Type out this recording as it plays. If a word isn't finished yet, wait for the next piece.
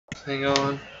Hang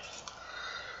on.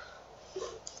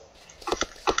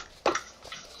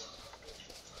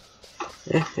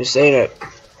 Yeah, just say that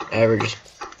average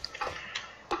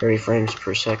 30 frames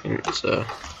per second, so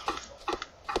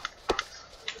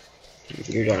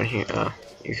you're down here,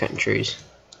 you're cutting trees.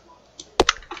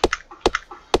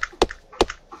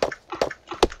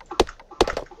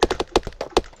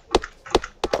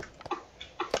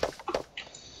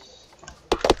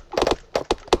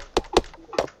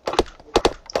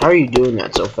 How are you doing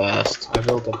that so fast? I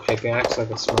built a pickaxe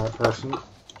like a smart person.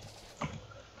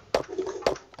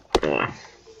 Yeah.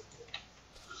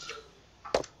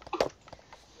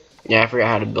 Yeah, I forgot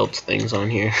how to build things on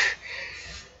here.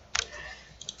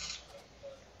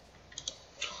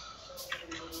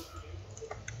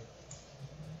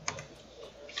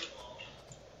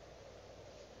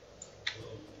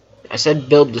 I said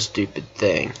build the stupid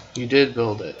thing. You did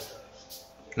build it.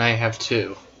 Now you have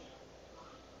 2.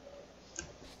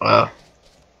 Wow.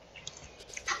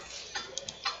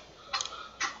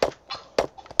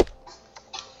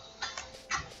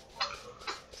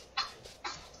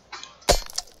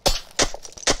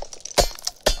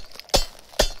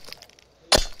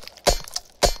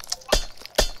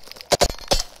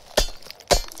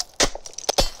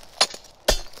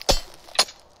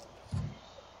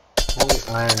 All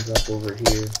the iron's up over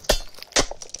here.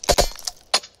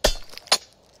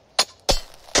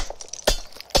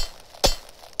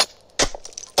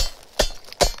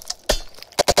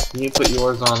 Can you put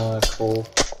yours on a coal?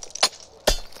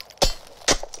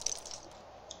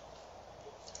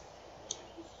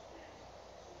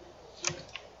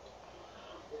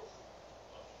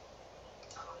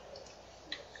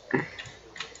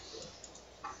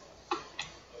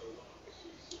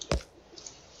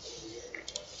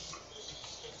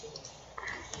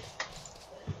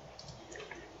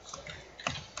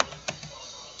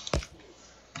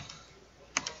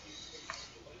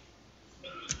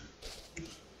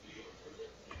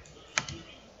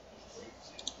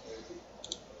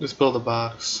 Just build a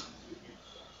box.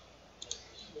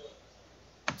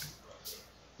 And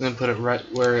then put it right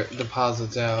where it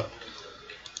deposits out.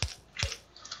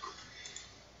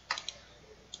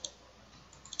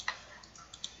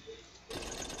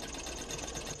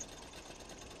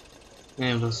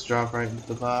 And it'll just drop right into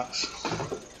the box.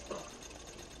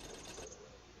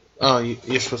 Oh,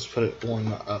 you're supposed to put it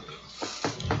one up.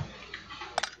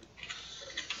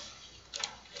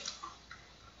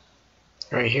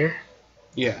 Right here?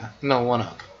 Yeah, no, one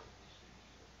up.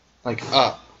 Like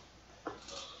up.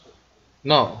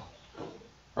 No.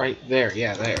 Right there,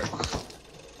 yeah, there.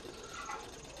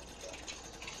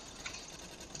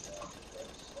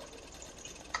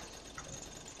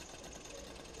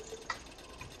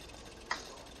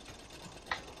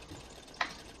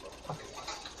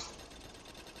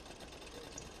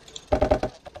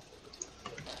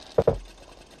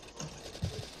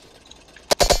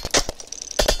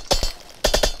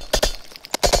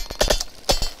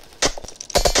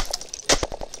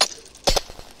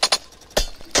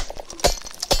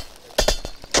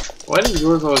 Why do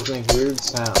yours always make weird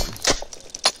sounds?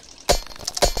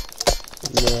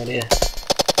 No idea.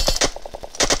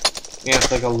 Yeah, it's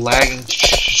like a lagging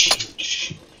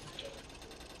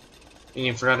and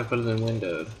you forgot to put it in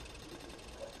windowed.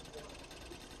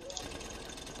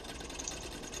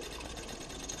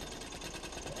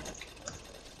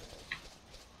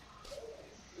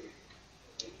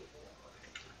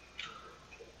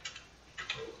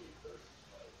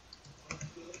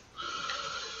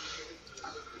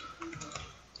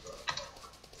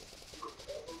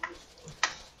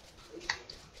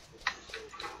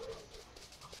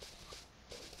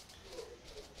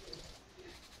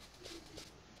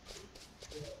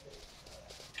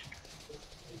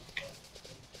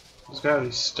 There's gotta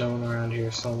be stone around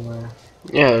here somewhere.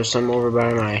 Yeah, there's some over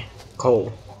by my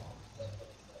coal.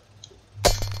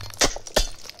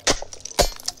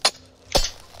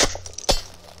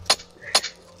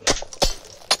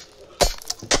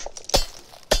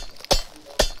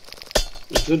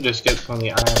 You could just get some of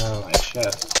the iron out of my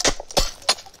chest.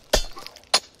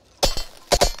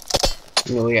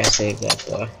 You know, we gotta save that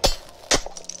though.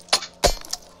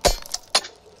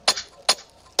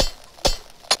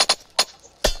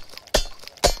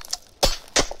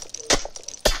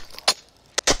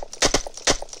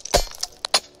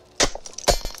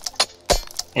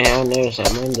 Yeah, I noticed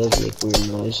that mine does make weird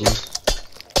noises.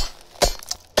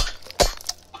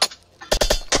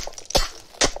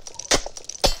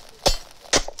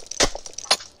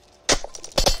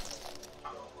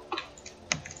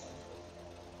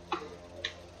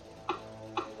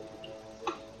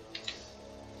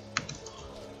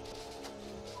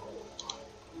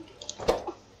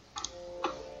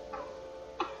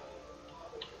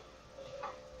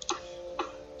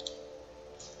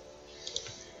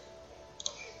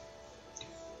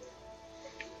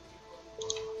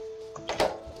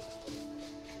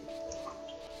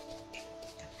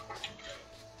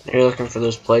 You're looking for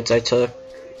those plates I took?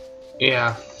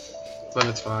 Yeah, but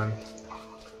it's fine.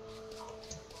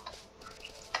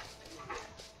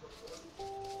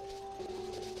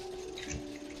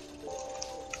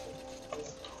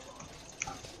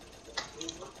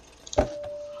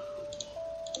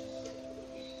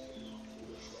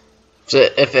 So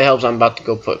if it helps, I'm about to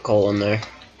go put coal in there.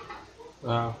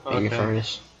 Oh, In your okay.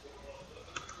 furnace.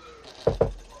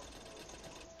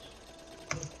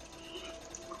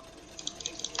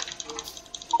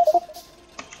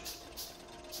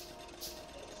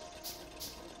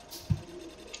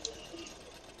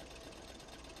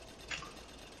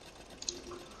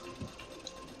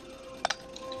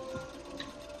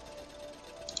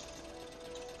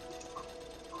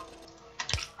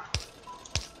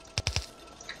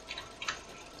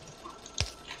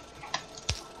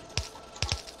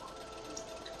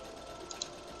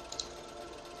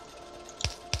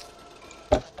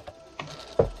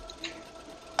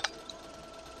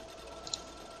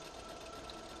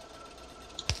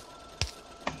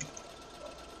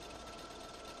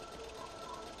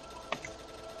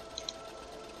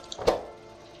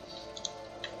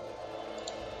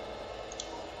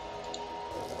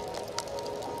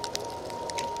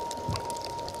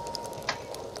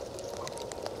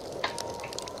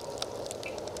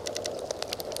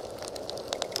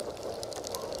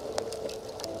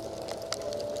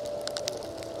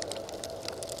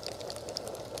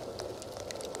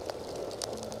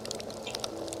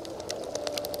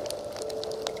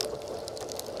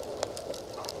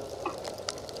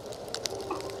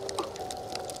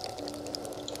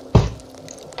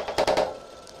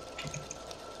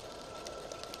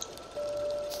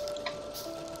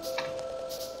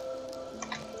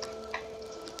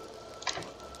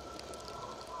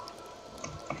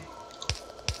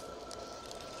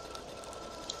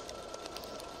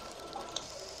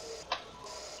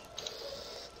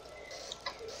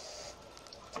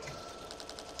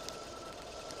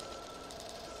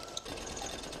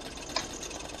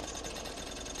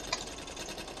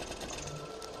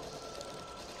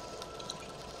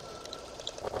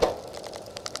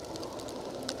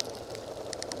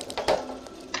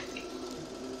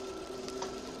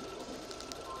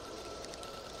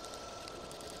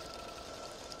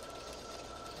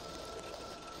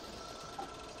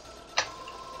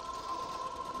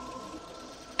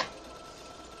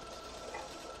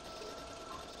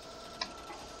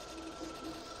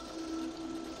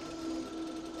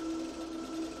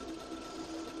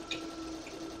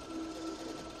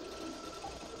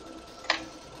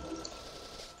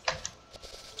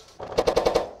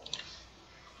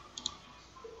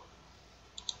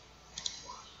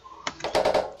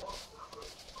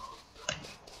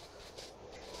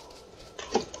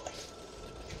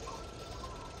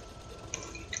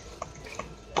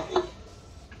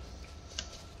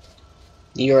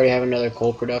 You already have another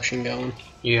coal production going?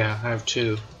 Yeah, I have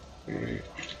 2. Mm.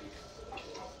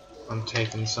 I'm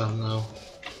taking some though.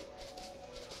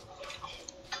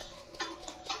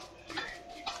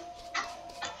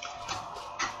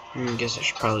 I guess I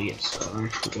should probably get some,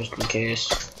 just in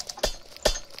case.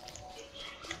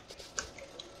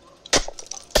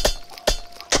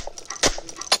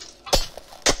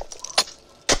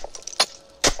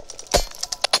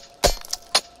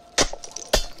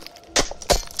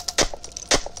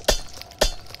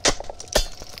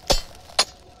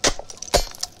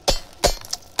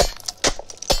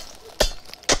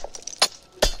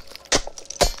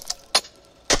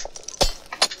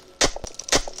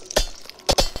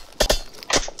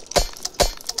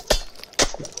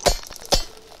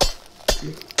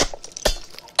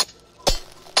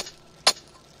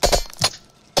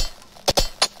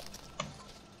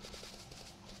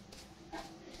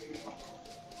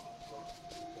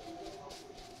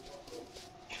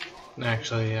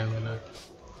 Actually, yeah, I'm gonna.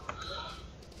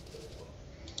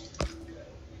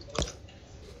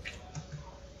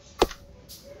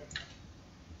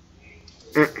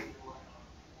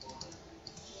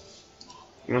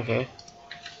 Okay.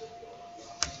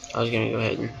 I was gonna go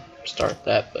ahead and start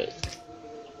that, but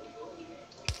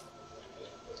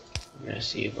I'm gonna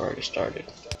see if I've already started.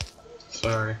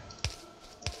 Sorry.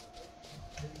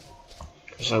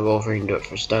 So I'll go over and do it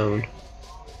for stone.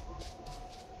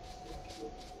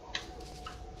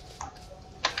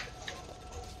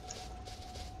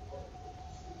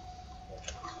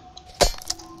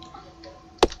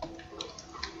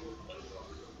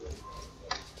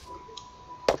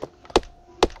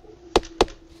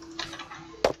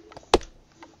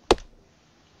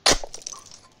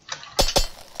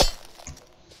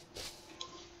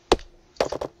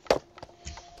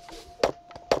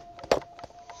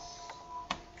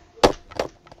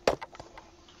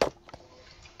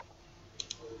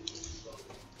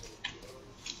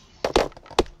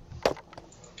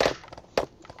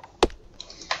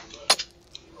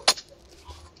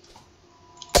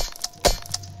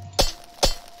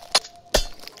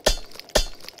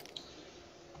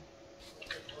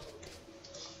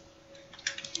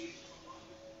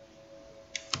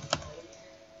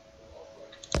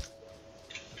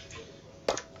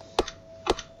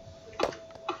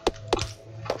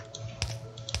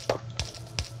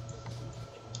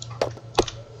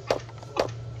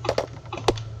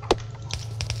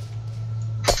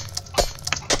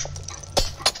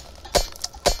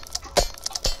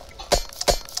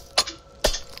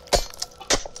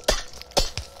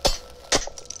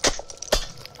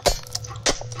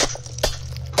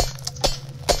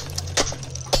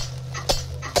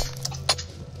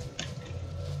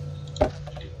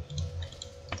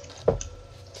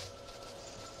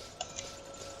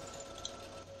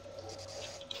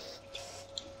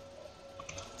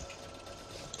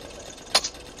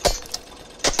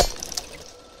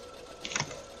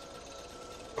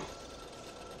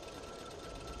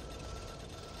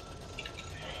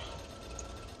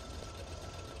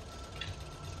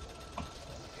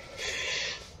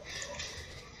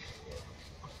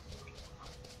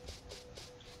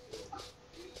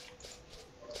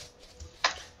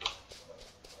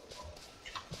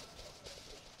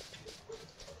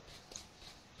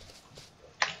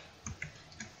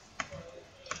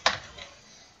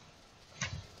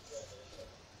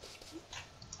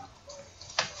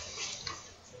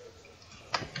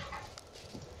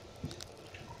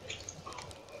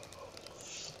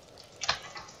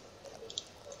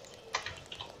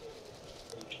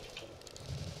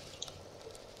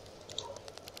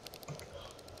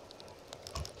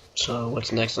 So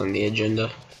what's next on the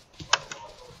agenda?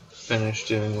 Finish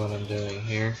doing what I'm doing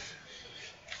here.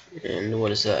 And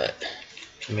what is that?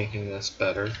 Making this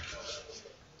better.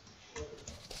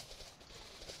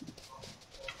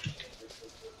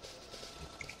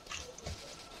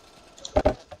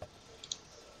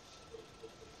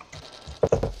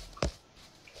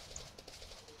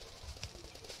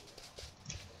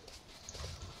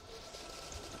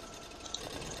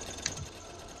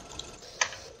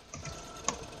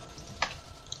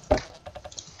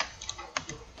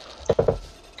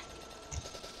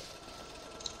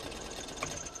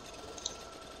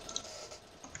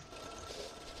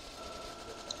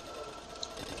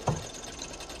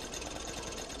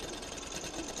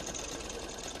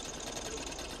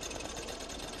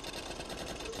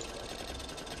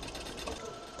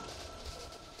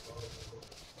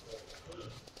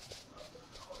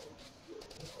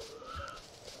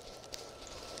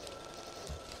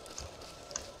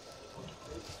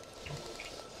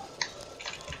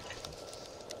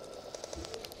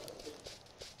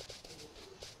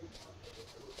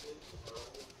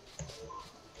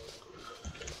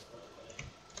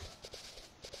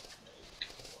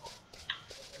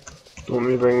 You want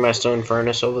me to bring my stone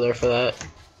furnace over there for that?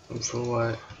 And for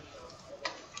what?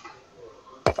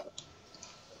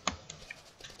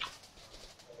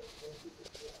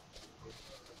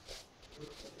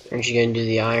 Aren't you gonna do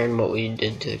the iron, what we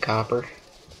did to the copper?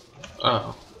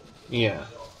 Oh, yeah.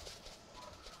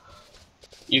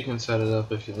 You can set it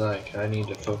up if you like. I need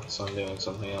to focus on doing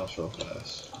something else real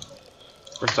fast.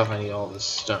 First off, I need all this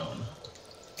stone.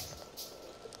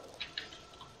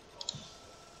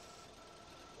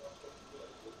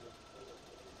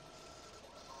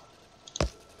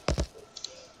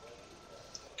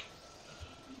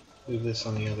 Leave this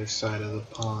on the other side of the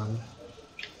pond.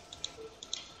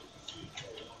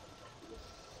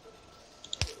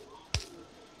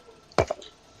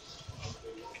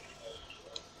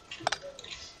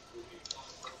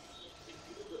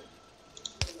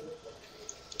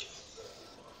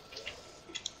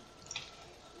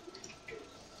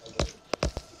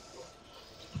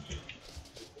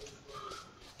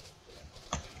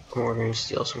 We're gonna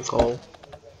steal some coal.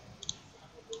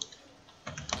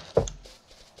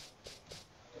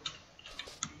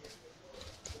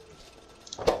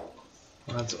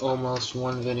 That's almost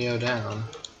one video down.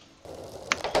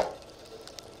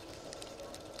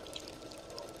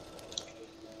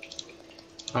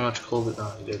 How much coal did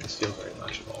I didn't steal very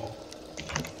much at all.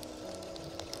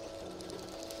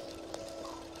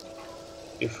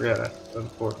 You forgot an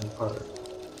important part.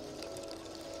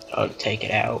 I'll take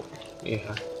it out.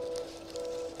 Yeah.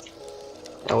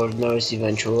 I would have noticed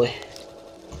eventually.